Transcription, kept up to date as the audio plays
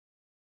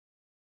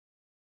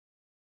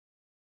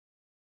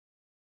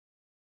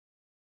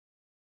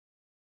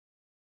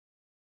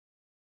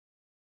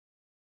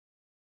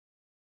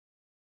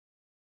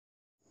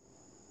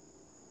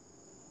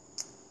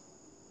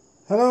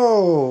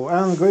Hello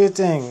and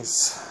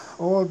greetings,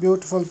 all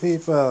beautiful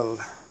people.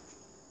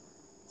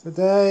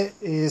 Today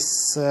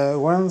is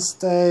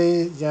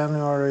Wednesday,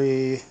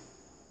 January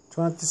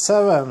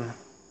 27,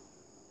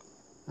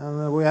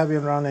 and we have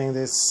been running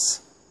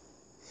this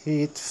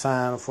heat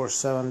fan for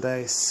 7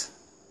 days.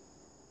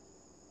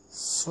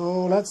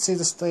 So let's see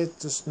the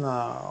status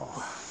now.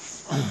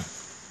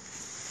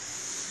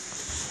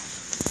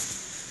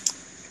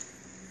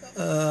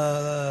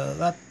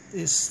 That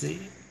is the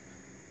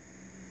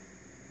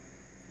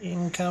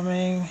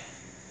incoming,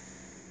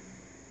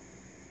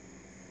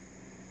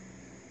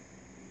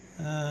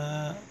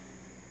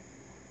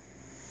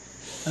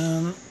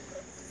 and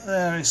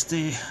there is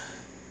the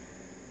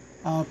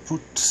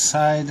output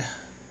side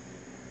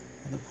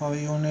of the power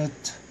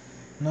unit.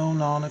 No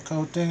nano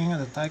coating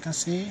that I can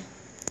see.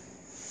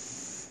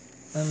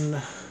 And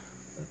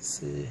let's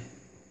see,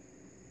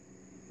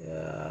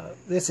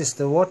 this is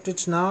the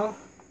wattage now,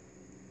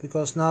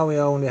 because now we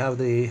only have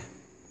the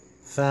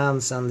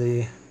fans and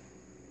the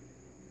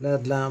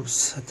LED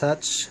lamps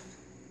attached.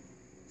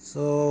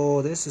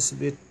 So this is a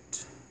bit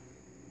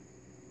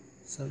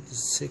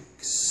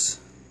 76,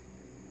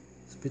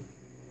 it's a bit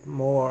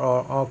more,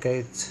 or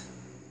okay,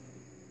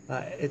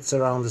 it's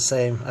around the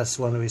same as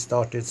when we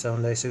started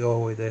 7 days ago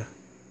with the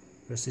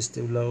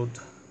resistive load.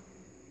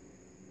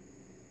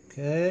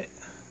 Okay,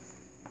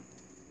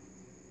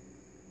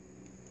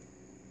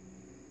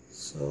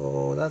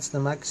 so that's the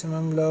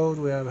maximum load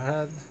we have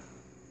had,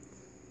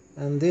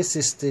 and this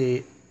is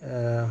the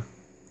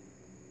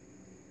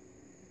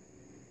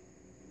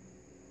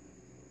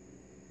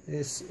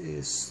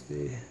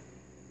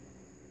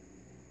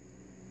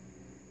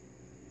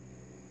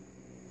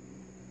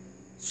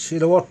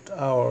kilowatt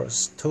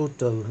hours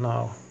total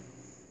now.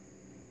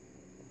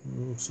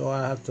 So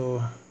I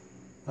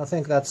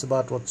think that's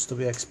about what's to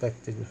be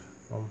expected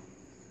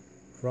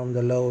from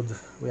the load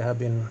we have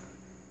been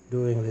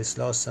doing this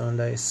last 7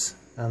 days,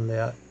 and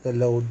the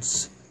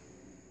loads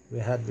we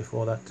had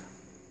before that.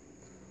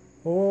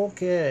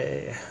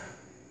 Okay.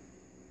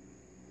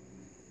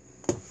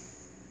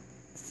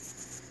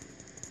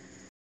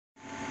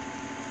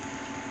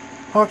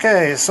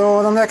 Okay,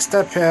 so the next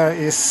step here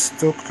is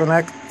to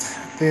connect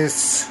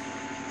this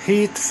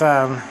heat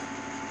fan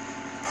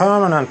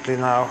permanently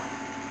now,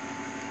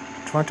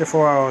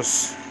 24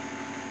 hours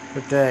per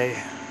day.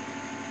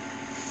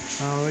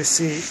 Now we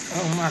see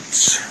how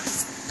much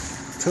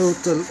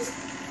total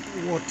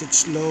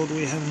wattage load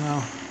we have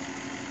now.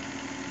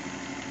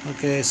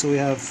 Okay, so we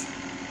have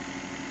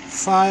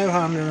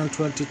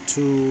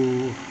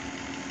 522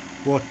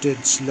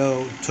 wattage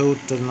load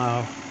total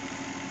now,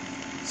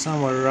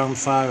 somewhere around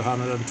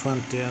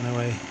 520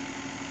 anyway.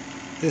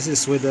 This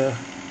is with the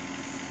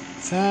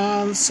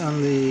fans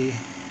and the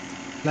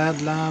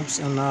LED lamps,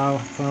 and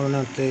now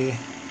permanently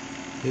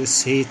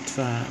this heat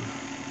fan.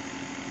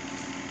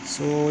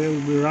 So we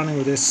will be running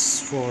with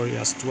this for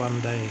just 1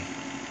 day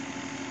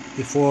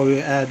before we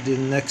add the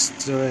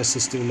next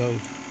resistive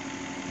load.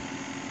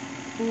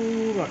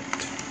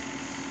 Alright,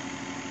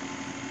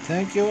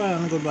 thank you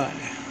and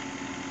goodbye.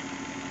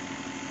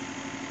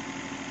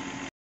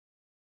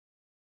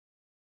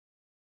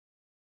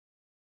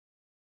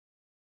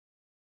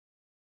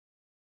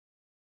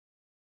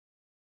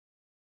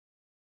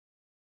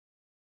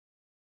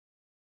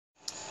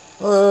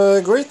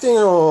 Greeting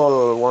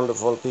all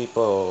wonderful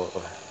people.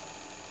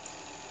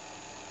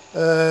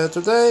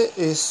 Today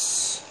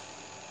is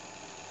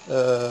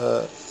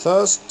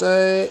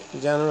Thursday,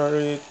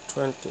 January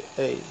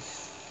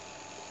 28th,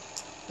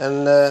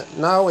 and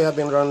now we have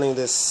been running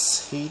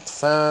this heat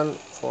fan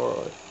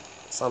for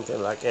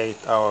something like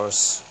 8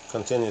 hours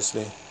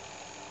continuously.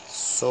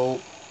 So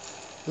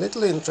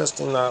little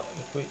interesting now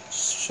if we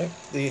check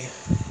the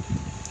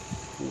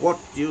watt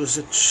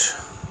usage.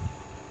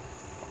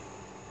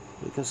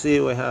 You can see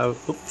we have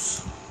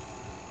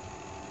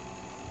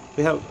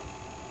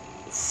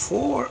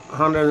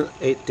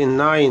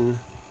 489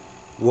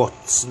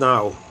 watts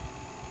now.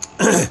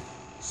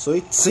 So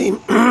it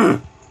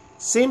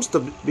seems to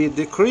be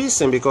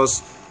decreasing,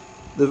 because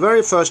the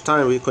very first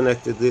time we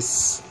connected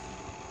this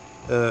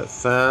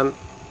fan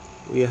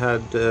we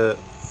had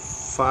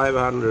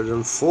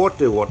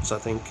 540 watts, I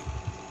think,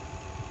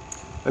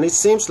 and it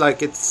seems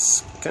like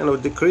it's kind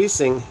of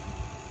decreasing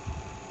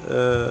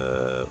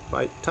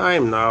by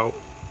time now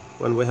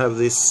when we have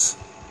this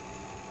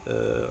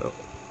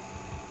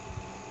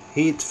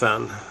heat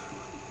fan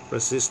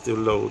resistive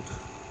load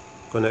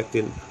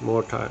connected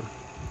more time.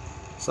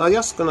 So I'm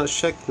just gonna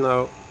check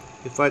now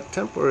if I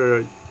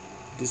temporarily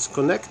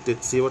disconnect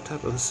it, see what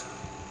happens.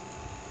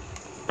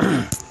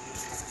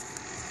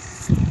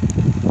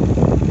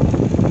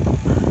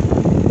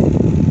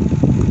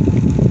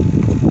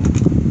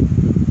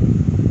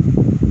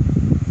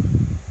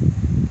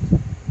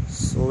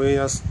 So we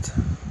just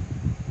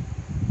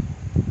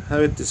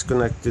have it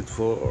disconnected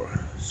for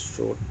a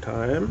short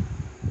time,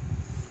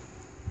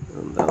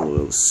 and then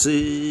we'll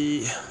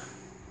see.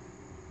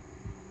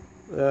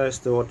 There's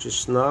the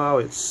wattage now.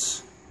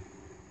 It's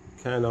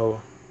kind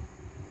of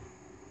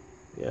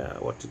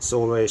what it's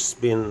always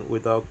been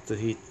without the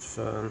heat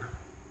fan.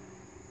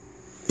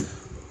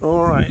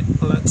 Alright,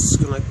 let's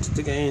connect it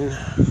again.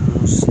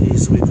 See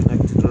so we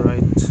connected the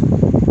right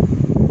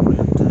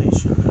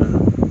orientation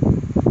there.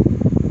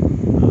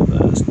 Oh,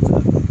 there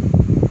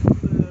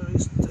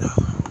is the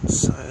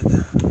outside.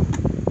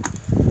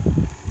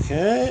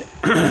 Okay.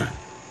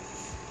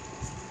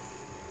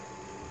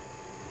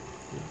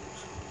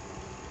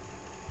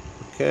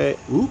 Okay,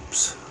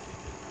 oops.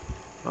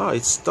 Ah,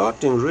 it's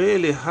starting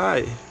really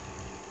high.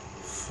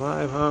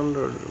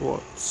 500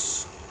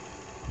 watts.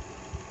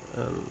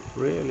 And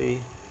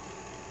really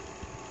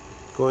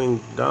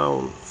going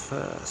down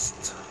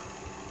fast.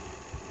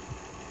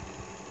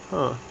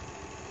 Huh.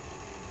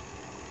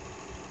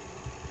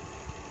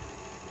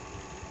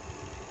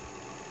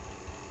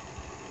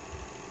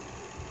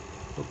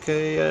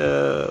 Okay,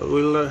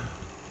 we'll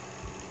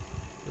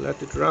let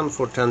it run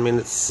for 10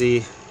 minutes,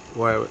 see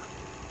where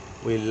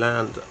we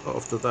land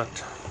after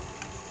that.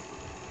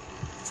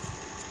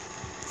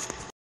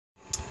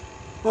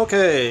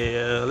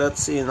 Okay,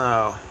 let's see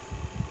now.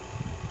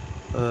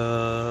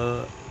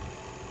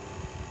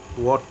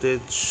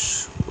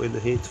 Wattage with the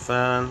heat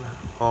fan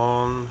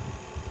on.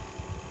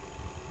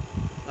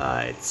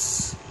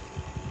 It's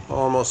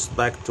almost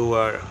back to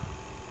where it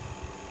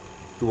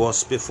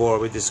was before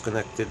we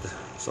disconnected.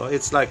 So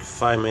it's like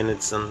 5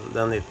 minutes and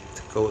then it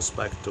goes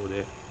back to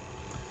the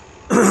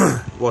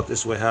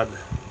wattage we had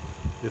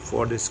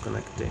before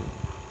disconnecting.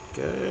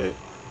 Okay.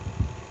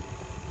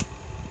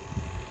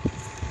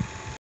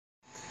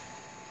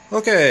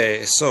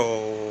 Okay,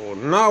 so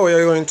now we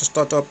are going to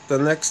start up the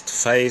next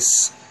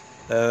phase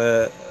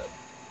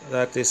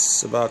that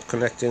is about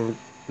connecting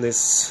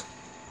this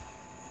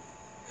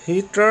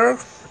heater.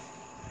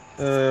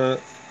 So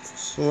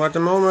at the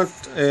moment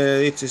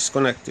it is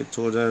connected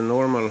to the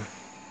normal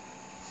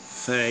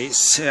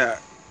phase here,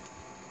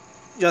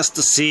 just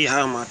to see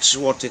how much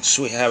wattage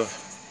we have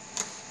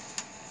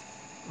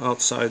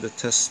outside the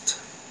test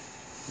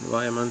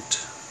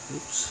environment.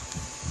 Oops.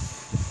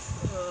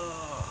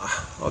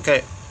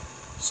 Okay.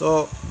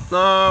 So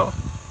now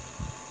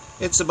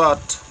it's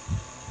about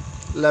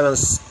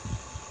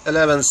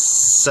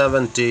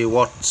 1170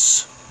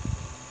 watts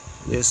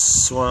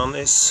this one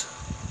is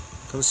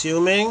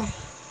consuming.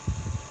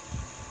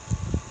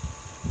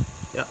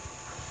 Yeah.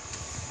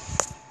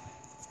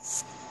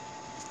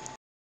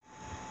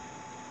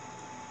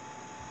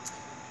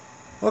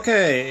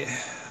 Okay,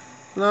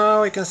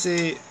 now we can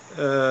see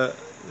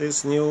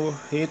this new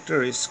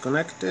heater is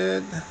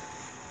connected.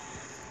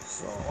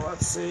 So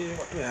let's see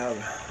what we have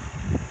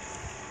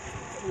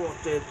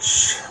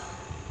wattage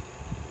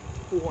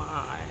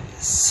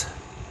wise.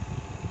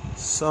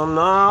 So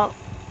now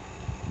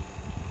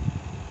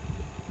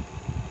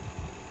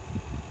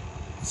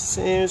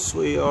seems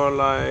we are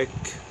like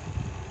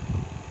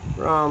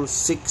around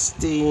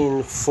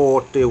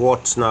 1640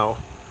 watts now.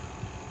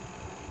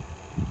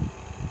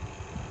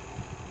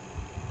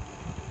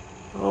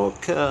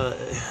 Okay,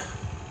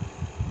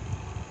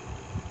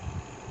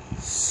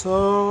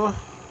 so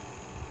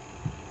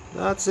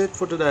that's it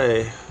for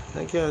today.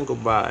 Thank you and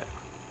goodbye.